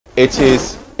It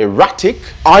is erratic.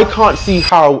 I can't see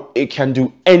how it can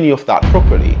do any of that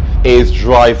properly. It is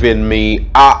driving me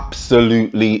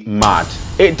absolutely mad.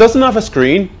 It doesn't have a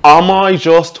screen. Am I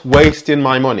just wasting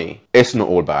my money? It's not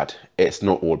all bad. It's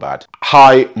not all bad.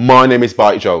 Hi, my name is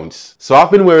Byte Jones. So I've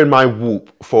been wearing my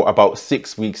Whoop for about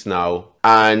 6 weeks now,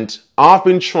 and I've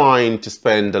been trying to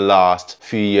spend the last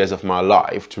few years of my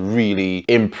life to really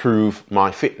improve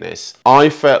my fitness. I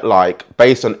felt like,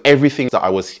 based on everything that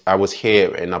I was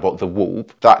hearing about the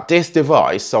Whoop, that this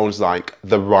device sounds like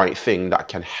the right thing that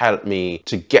can help me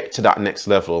to get to that next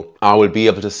level. I will be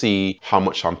able to see how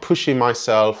much I'm pushing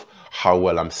myself, how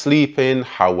well I'm sleeping,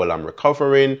 how well I'm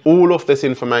recovering. All of this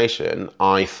information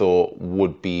I thought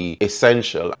would be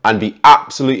essential and be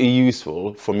absolutely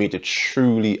useful for me to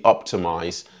truly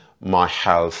optimize my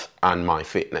health and my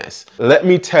fitness. Let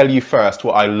me tell you first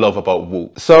what I love about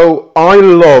Whoop. So I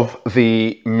love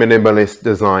the minimalist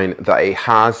design that it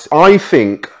has. I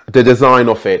think the design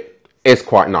of it is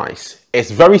quite nice. It's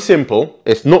very simple,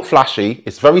 it's not flashy,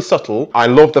 it's very subtle. I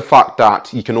love the fact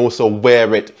that you can also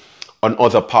wear it on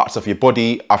other parts of your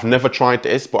body. I've never tried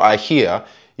this, but I hear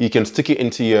you can stick it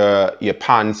into your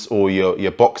pants or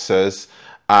your boxers,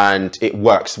 and it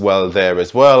works well there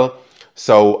as well.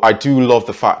 So I do love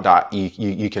the fact that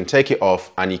you can take it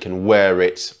off and you can wear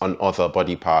it on other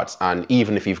body parts. And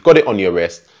even if you've got it on your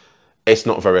wrist, it's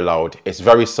not very loud. It's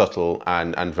very subtle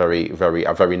and a very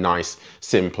nice,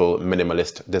 simple,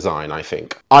 minimalist design, I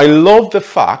think. I love the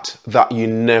fact that you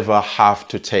never have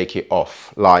to take it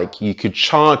off. Like, you could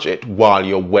charge it while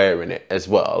you're wearing it as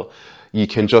well. You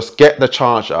can just get the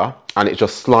charger and it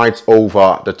just slides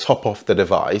over the top of the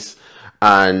device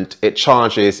and it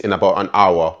charges in about an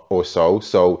hour or so.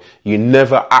 So you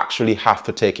never actually have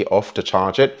to take it off to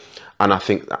charge it. And I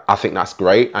think that's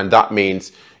great. And that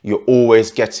means you're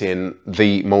always getting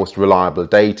the most reliable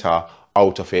data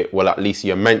out of it. Well, at least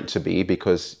you're meant to be,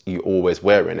 because you're always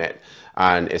wearing it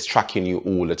and it's tracking you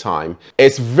all the time.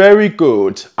 It's very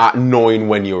good at knowing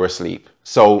when you're asleep.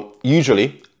 So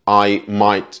usually I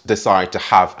might decide to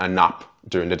have a nap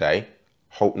during the day.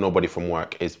 Hope nobody from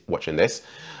work is watching this.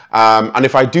 And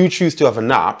if I do choose to have a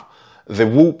nap, the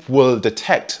Whoop will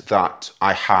detect that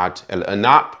I had a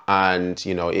nap, and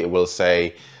it will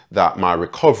say that my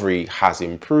recovery has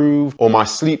improved or my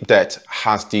sleep debt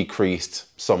has decreased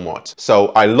somewhat. So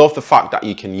I love the fact that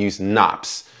you can use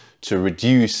naps to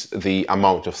reduce the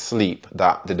amount of sleep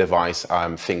that the device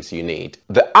thinks you need.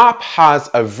 The app has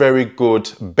a very good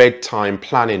bedtime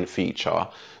planning feature.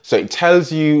 So it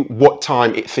tells you what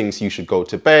time it thinks you should go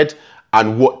to bed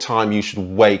and what time you should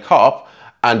wake up.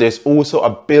 And there's also a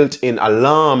built-in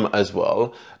alarm as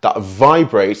well that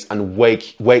vibrates and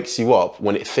wakes you up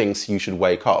when it thinks you should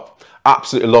wake up.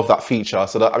 Absolutely love that feature.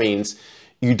 So that means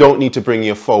you don't need to bring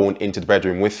your phone into the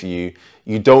bedroom with you.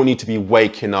 You don't need to be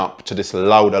waking up to this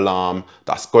loud alarm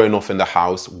that's going off in the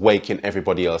house, waking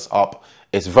everybody else up.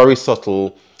 It's very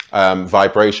subtle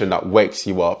vibration that wakes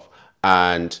you up.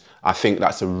 And I think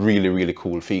that's a really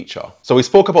cool feature. So we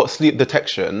spoke about sleep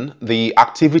detection. The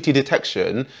activity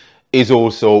detection is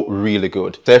also really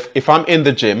good. So if I'm in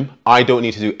the gym, I don't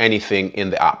need to do anything in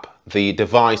the app. The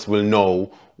device will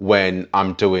know when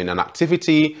I'm doing an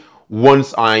activity.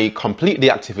 Once I complete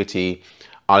the activity,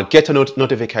 I'll get a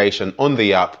notification on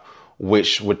the app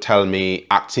which would tell me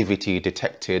activity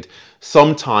detected.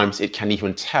 Sometimes it can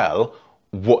even tell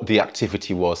what the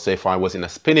activity was. So if I was in a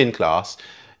spinning class,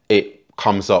 it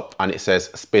comes up and it says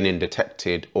spinning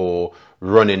detected, or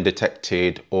running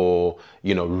detected, or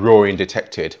rowing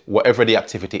detected. Whatever the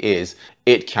activity is,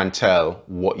 it can tell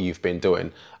what you've been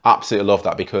doing. Absolutely love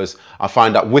that, because I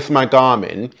find that with my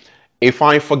Garmin, if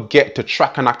I forget to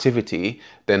track an activity,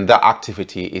 then that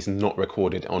activity is not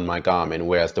recorded on my Garmin.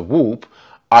 Whereas the Whoop,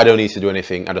 I don't need to do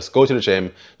anything. I just go to the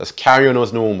gym, just carry on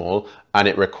as normal, and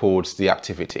it records the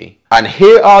activity. And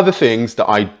here are the things that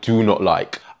I do not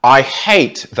like. I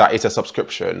hate that it's a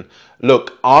subscription.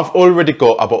 Look, I've already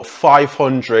got about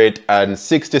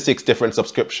 566 different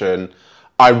subscriptions.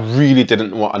 I really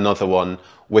didn't want another one.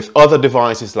 With other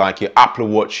devices like your Apple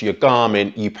Watch, your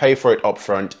Garmin, you pay for it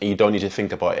upfront and you don't need to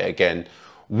think about it again.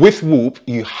 With Whoop,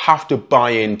 you have to buy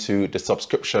into the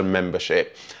subscription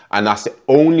membership, and that's the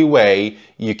only way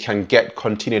you can get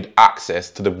continued access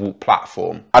to the Whoop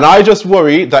platform. And I just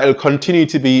worry that it'll continue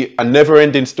to be a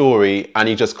never-ending story and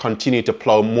you just continue to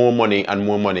plow more money and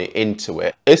more money into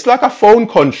it. It's like a phone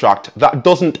contract that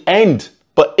doesn't end.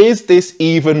 But is this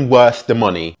even worth the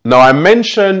money? Now, I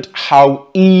mentioned how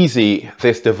easy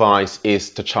this device is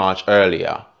to charge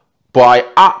earlier, but I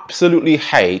absolutely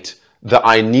hate that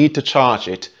I need to charge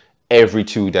it every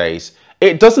 2 days.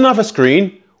 It doesn't have a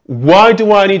screen. Why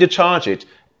do I need to charge it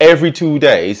every 2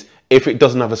 days if it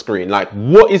doesn't have a screen? Like,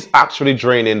 what is actually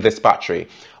draining this battery?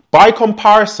 By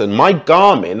comparison, my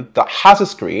Garmin that has a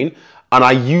screen, and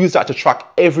I use that to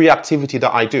track every activity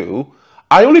that I do,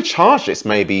 I only charge this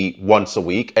maybe once a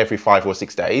week, every 5 or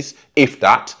 6 days, if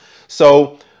that.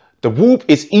 So the Whoop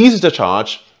is easy to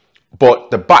charge,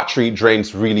 but the battery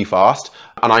drains really fast.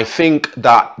 And I think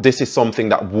that this is something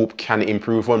that Whoop can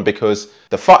improve on, because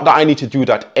the fact that I need to do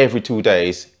that every 2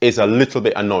 days is a little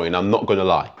bit annoying, I'm not gonna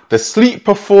lie. The sleep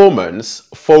performance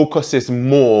focuses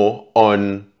more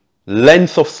on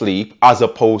length of sleep as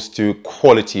opposed to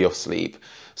quality of sleep.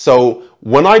 So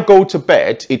when I go to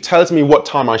bed, it tells me what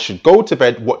time I should go to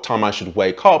bed, what time I should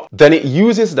wake up. Then it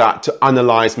uses that to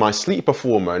analyze my sleep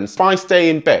performance. If I stay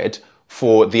in bed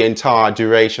for the entire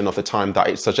duration of the time that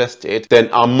it's suggested, then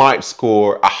I might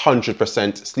score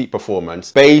 100% sleep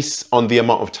performance based on the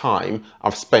amount of time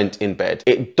I've spent in bed.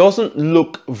 It doesn't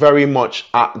look very much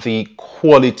at the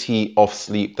quality of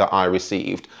sleep that I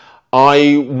received.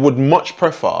 I would much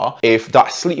prefer if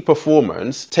that sleep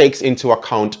performance takes into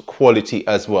account quality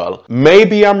as well.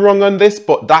 Maybe I'm wrong on this,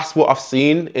 but that's what I've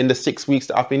seen in the 6 weeks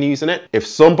that I've been using it. If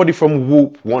somebody from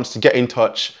Whoop wants to get in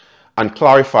touch and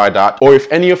clarify that, or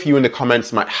if any of you in the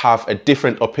comments might have a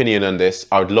different opinion on this,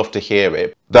 I would love to hear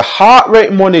it. The heart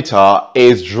rate monitor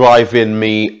is driving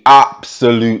me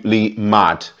absolutely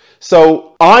mad.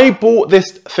 So I bought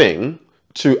this thing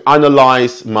to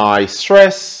analyze my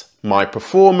stress, my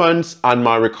performance and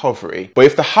my recovery. But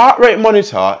if the heart rate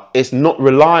monitor is not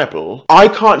reliable, I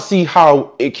can't see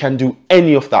how it can do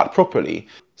any of that properly.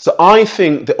 So I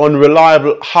think the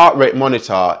unreliable heart rate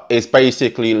monitor is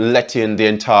basically letting the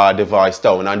entire device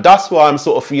down. And that's why I'm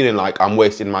sort of feeling like I'm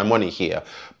wasting my money here,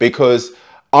 because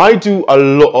I do a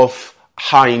lot of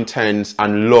high intense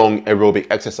and long aerobic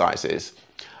exercises.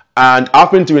 And I've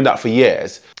been doing that for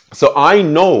years. So I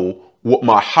know what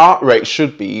my heart rate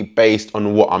should be based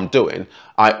on what I'm doing.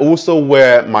 I also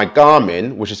wear my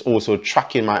Garmin, which is also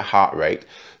tracking my heart rate.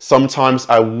 Sometimes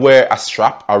I wear a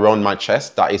strap around my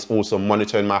chest that is also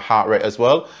monitoring my heart rate as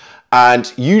well.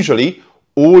 And usually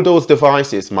all those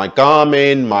devices, my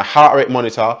Garmin, my heart rate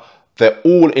monitor, they're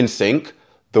all in sync.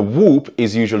 The Whoop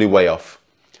is usually way off.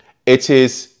 It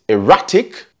is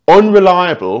erratic,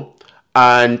 unreliable,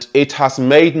 and it has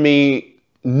made me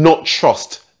not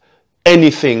trust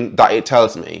anything that it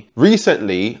tells me.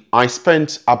 Recently, I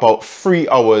spent about 3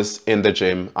 hours in the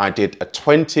gym. I did a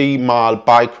 20-mile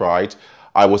bike ride.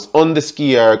 I was on the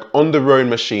ski erg, on the rowing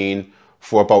machine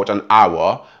for about an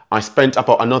hour. I spent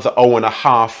about another hour and a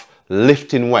half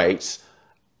lifting weights.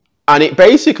 And it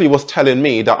basically was telling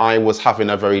me that I was having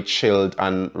a very chilled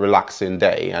and relaxing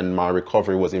day and my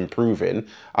recovery was improving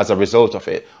as a result of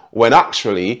it. When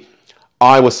actually,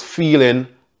 I was feeling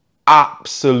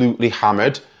absolutely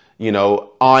hammered. You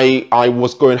know, I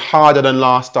was going harder than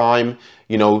last time,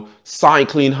 you know,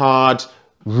 cycling hard,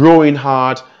 rowing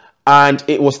hard, and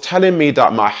it was telling me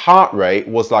that my heart rate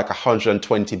was like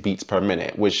 120 beats per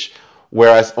minute, which,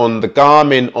 whereas on the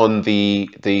Garmin, on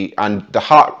the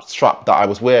heart strap that I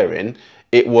was wearing,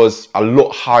 it was a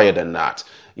lot higher than that,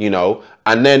 you know.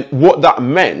 And then what that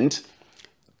meant,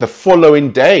 the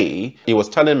following day, it was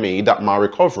telling me that my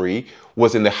recovery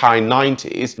was in the high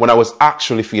 90s when I was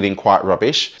actually feeling quite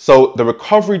rubbish. So the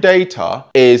recovery data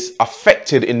is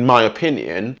affected, in my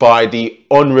opinion, by the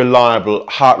unreliable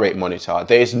heart rate monitor.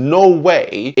 There is no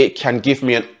way it can give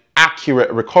me an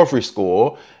accurate recovery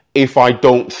score if I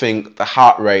don't think the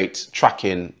heart rate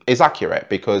tracking is accurate,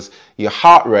 because your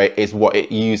heart rate is what it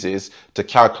uses to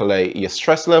calculate your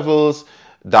stress levels.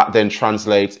 That then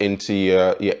translates into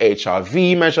your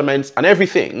HRV measurements and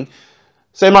everything.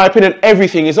 So in my opinion,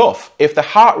 everything is off. If the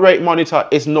heart rate monitor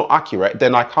is not accurate,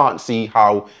 then I can't see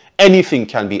how anything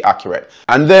can be accurate.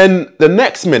 And then the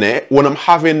next minute, when I'm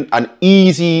having an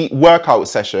easy workout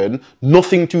session,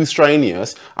 nothing too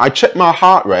strenuous, I check my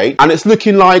heart rate and it's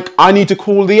looking like I need to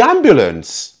call the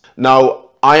ambulance. Now,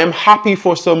 I am happy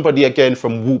for somebody again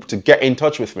from Whoop to get in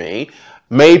touch with me.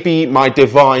 Maybe my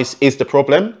device is the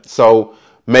problem. So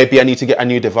maybe I need to get a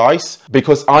new device,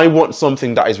 because I want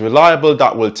something that is reliable,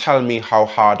 that will tell me how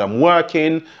hard I'm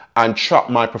working and track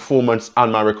my performance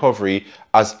and my recovery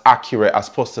as accurate as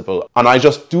possible. And I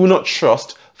just do not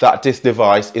trust that this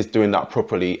device is doing that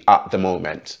properly at the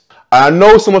moment. I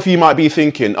know some of you might be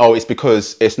thinking, oh, it's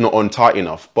because it's not on tight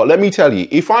enough. But let me tell you,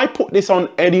 if I put this on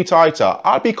any tighter,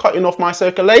 I'd be cutting off my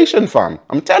circulation, fam.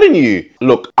 I'm telling you.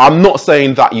 Look, I'm not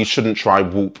saying that you shouldn't try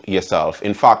Whoop yourself.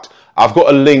 In fact, I've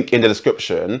got a link in the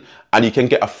description and you can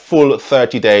get a full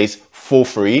 30 days for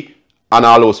free. And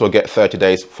I'll also get 30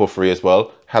 days for free as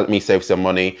well. Help me save some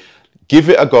money. Give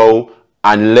it a go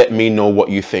and let me know what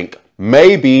you think.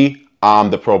 Maybe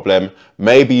I'm the problem.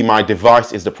 Maybe my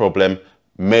device is the problem.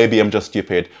 Maybe I'm just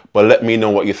stupid. But let me know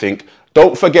what you think.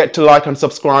 Don't forget to like and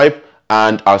subscribe,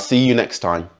 and I'll see you next time.